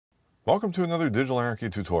Welcome to another Digital Anarchy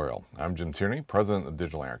tutorial. I'm Jim Tierney, president of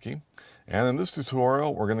Digital Anarchy, and in this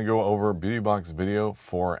tutorial we're going to go over BeautyBox Video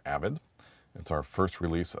for Avid. It's our first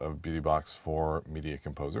release of BeautyBox for Media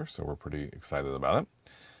Composer, so we're pretty excited about it.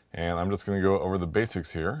 And I'm just going to go over the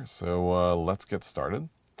basics here, so let's get started.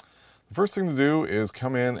 The first thing to do is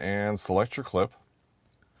come in and select your clip,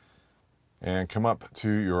 and come up to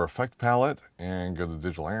your effect palette and go to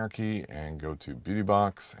Digital Anarchy and go to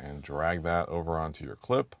BeautyBox and drag that over onto your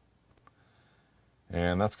clip.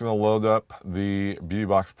 And that's going to load up the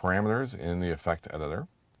BeautyBox parameters in the effect editor.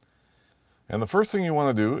 And the first thing you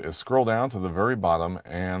want to do is scroll down to the very bottom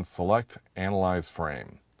and select Analyze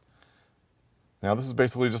Frame. Now this is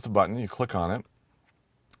basically just a button. You click on it.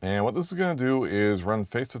 And what this is going to do is run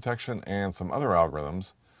face detection and some other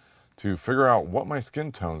algorithms to figure out what my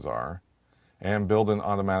skin tones are and build an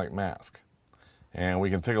automatic mask. And we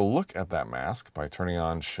can take a look at that mask by turning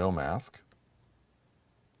on Show Mask.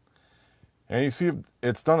 And you see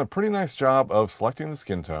it's done a pretty nice job of selecting the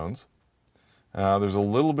skin tones. There's a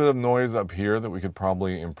little bit of noise up here that we could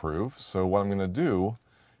probably improve. So what I'm going to do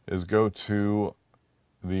is go to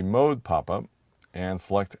the mode pop-up and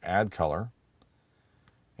select Add Color.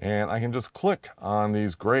 And I can just click on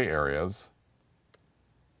these gray areas.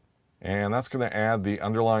 And that's going to add the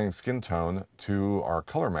underlying skin tone to our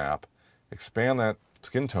color map, expand that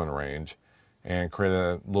skin tone range, and create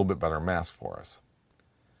a little bit better mask for us.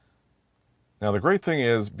 Now the great thing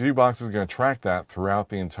is BeautyBox is going to track that throughout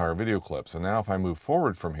the entire video clip. So now if I move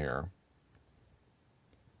forward from here,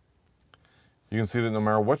 you can see that no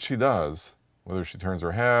matter what she does, whether she turns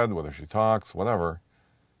her head, whether she talks, whatever,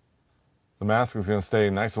 the mask is going to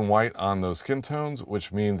stay nice and white on those skin tones,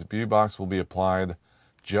 which means BeautyBox will be applied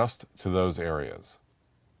just to those areas.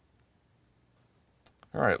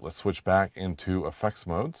 All right, let's switch back into effects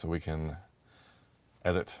mode so we can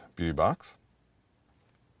edit BeautyBox.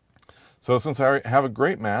 So since I have a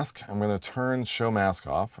great mask, I'm going to turn Show Mask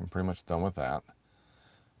off. I'm pretty much done with that.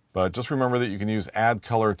 But just remember that you can use Add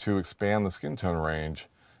Color to expand the skin tone range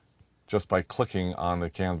just by clicking on the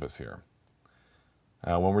canvas here.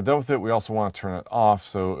 When we're done with it, we also want to turn it off,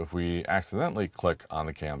 so if we accidentally click on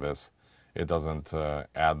the canvas, it doesn't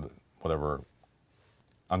add whatever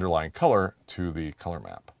underlying color to the color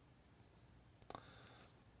map.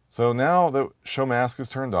 So now that Show Mask is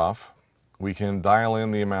turned off, we can dial in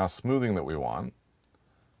the amount of smoothing that we want.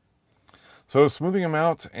 So smoothing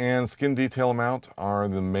amount and skin detail amount are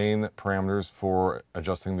the main parameters for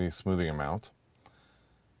adjusting the smoothing amount.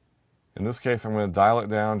 In this case, I'm going to dial it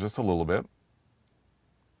down just a little bit.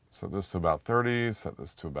 Set this to about 30, set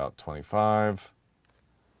this to about 25.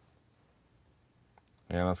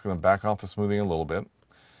 And that's going to back off the smoothing a little bit.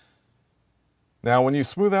 Now, when you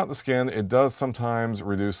smooth out the skin, it does sometimes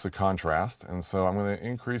reduce the contrast. And so I'm going to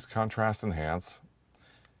increase Contrast Enhance.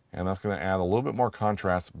 And that's going to add a little bit more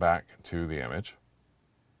contrast back to the image.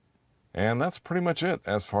 And that's pretty much it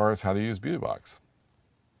as far as how to use BeautyBox.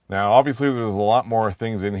 Now, obviously, there's a lot more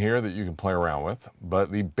things in here that you can play around with.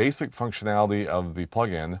 But the basic functionality of the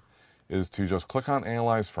plugin is to just click on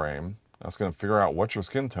Analyze Frame. That's going to figure out what your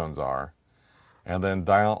skin tones are. And then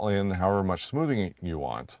dial in however much smoothing you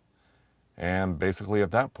want. And basically at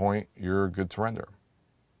that point, you're good to render.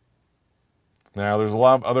 Now there's a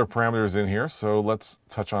lot of other parameters in here, so let's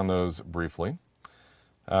touch on those briefly.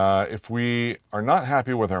 If we are not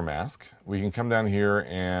happy with our mask, we can come down here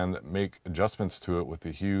and make adjustments to it with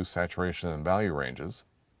the hue, saturation, and value ranges.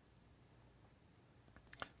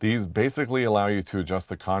 These basically allow you to adjust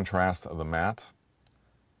the contrast of the matte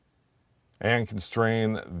and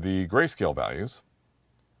constrain the grayscale values.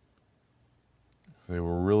 So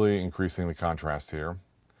we're really increasing the contrast here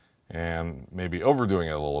and maybe overdoing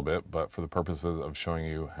it a little bit, but for the purposes of showing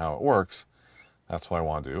you how it works, that's what I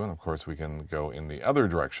want to do. And of course we can go in the other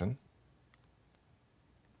direction.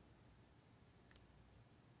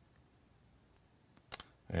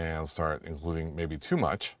 And start including maybe too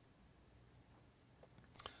much.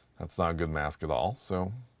 That's not a good mask at all.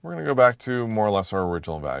 So we're going to go back to more or less our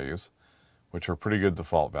original values, which are pretty good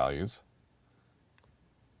default values.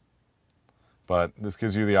 But this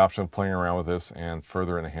gives you the option of playing around with this and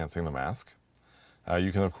further enhancing the mask.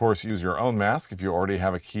 You can, of course, use your own mask if you already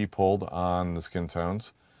have a key pulled on the skin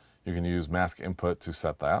tones. You can use mask input to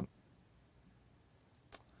set that.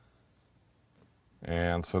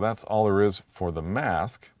 And so that's all there is for the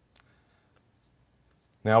mask.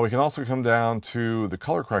 Now we can also come down to the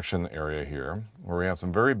color correction area here, where we have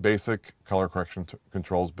some very basic color correction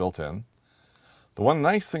controls built in. The one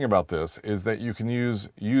nice thing about this is that you can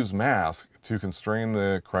use mask to constrain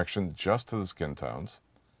the correction just to the skin tones.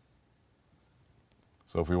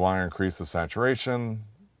 So if we want to increase the saturation,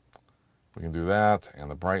 We can do that, and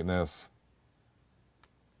the brightness,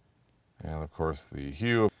 and of course the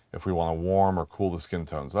hue if we want to warm or cool the skin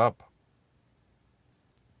tones up.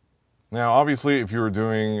 Now obviously if you were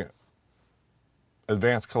doing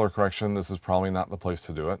advanced color correction, this is probably not the place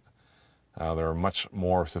to do it. There are much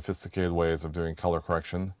more sophisticated ways of doing color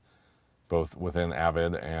correction, both within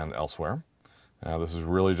Avid and elsewhere. This is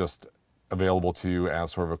really just available to you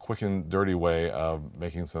as sort of a quick and dirty way of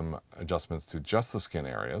making some adjustments to just the skin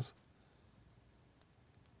areas.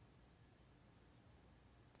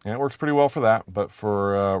 And it works pretty well for that, but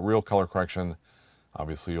for real color correction,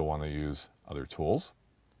 obviously you'll want to use other tools.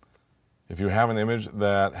 If you have an image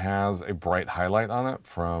that has a bright highlight on it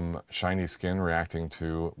from shiny skin reacting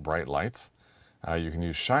to bright lights, you can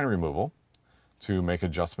use shine removal to make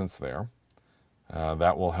adjustments there.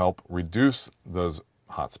 That will help reduce those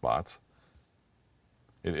hot spots.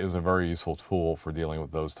 It is a very useful tool for dealing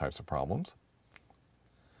with those types of problems.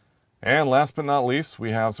 And last but not least,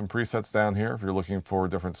 we have some presets down here. If you're looking for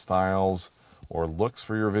different styles or looks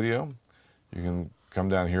for your video, you can come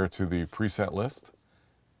down here to the preset list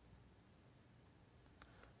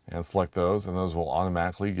and select those, and those will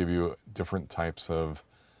automatically give you different types of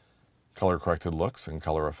color corrected looks and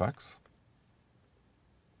color effects.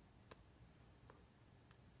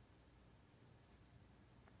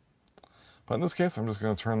 But in this case, I'm just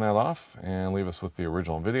going to turn that off and leave us with the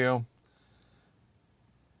original video.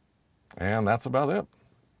 And that's about it.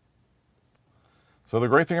 So the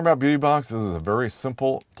great thing about BeautyBox is it's a very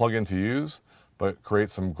simple plugin to use, but it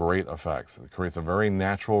creates some great effects. It creates a very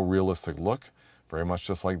natural, realistic look, very much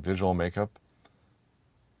just like digital makeup,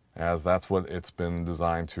 as that's what it's been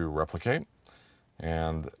designed to replicate,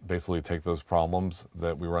 and basically take those problems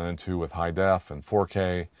that we run into with high def and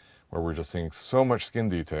 4K, where we're just seeing so much skin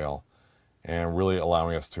detail, and really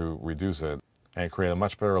allowing us to reduce it and create a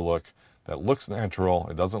much better look that looks natural.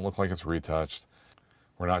 It doesn't look like it's retouched.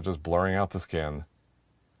 We're not just blurring out the skin.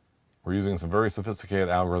 We're using some very sophisticated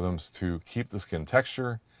algorithms to keep the skin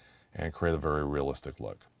texture and create a very realistic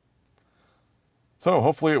look. So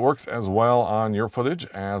hopefully it works as well on your footage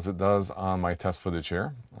as it does on my test footage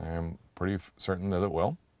here. I am pretty certain that it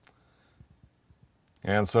will.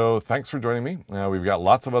 And so thanks for joining me. We've got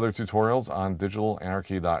lots of other tutorials on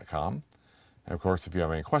digitalanarchy.com. And of course, if you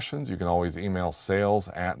have any questions, you can always email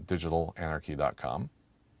sales@digitalanarchy.com.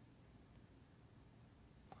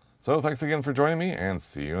 So thanks again for joining me, and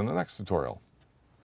see you in the next tutorial.